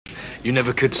You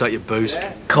never could take your booze.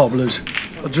 Cobblers.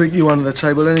 I'll drink you under the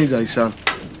table any day, son.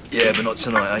 Yeah, but not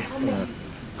tonight, eh? Yeah.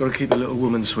 Got to keep the little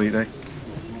woman sweet, eh?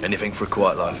 Anything for a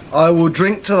quiet life. I will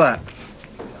drink to that.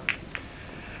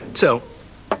 Tell,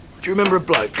 do you remember a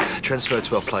bloke transferred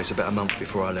to our place about a month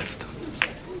before I left?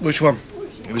 Which one?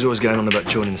 He was always going on about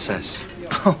joining the SAS.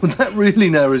 Oh, that really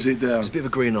narrows it He down. was a bit of a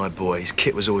green-eyed boy. His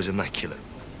kit was always immaculate.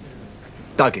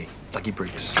 Dougie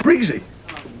Briggs. Briggsy?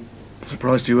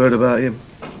 Surprised you heard about him.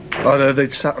 I heard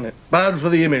they'd sat on it. Bad for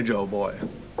the image, old boy.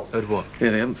 Heard what?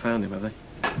 Yeah, they haven't found him, have they?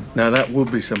 Now, that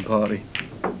would be some party.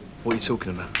 What are you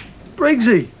talking about?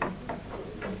 Briggsy!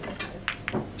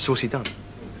 So what's he done?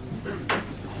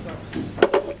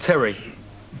 Terry.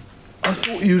 I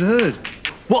thought you'd heard.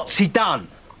 What's he done?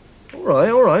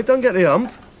 All right, don't get the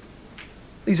hump.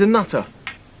 He's a nutter.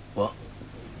 What?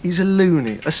 He's a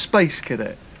loony, a space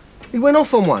cadet. He went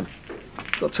off on one.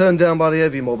 Got turned down by the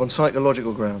heavy mob on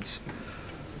psychological grounds.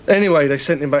 Anyway, they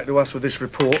sent him back to us with this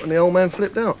report and the old man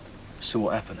flipped out. So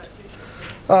what happened?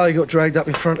 Oh, he got dragged up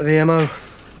in front of the MO.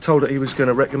 Told that he was going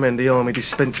to recommend the army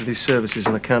dispense with his services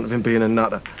on account of him being a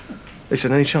nutter.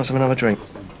 Listen, any chance of another drink?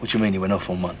 What do you mean he went off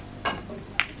on one?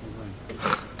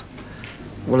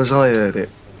 Well, as I heard it,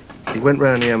 he went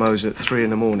round the MOs at 3 in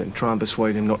the morning, trying to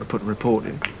persuade him not to put a report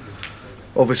in.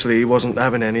 Obviously, he wasn't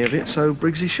having any of it, so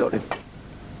Briggsy shot him.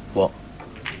 What?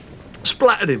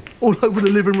 Splattered him all over the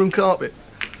living room carpet.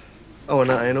 Oh, and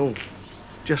that ain't all.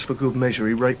 Just for good measure,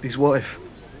 he raped his wife.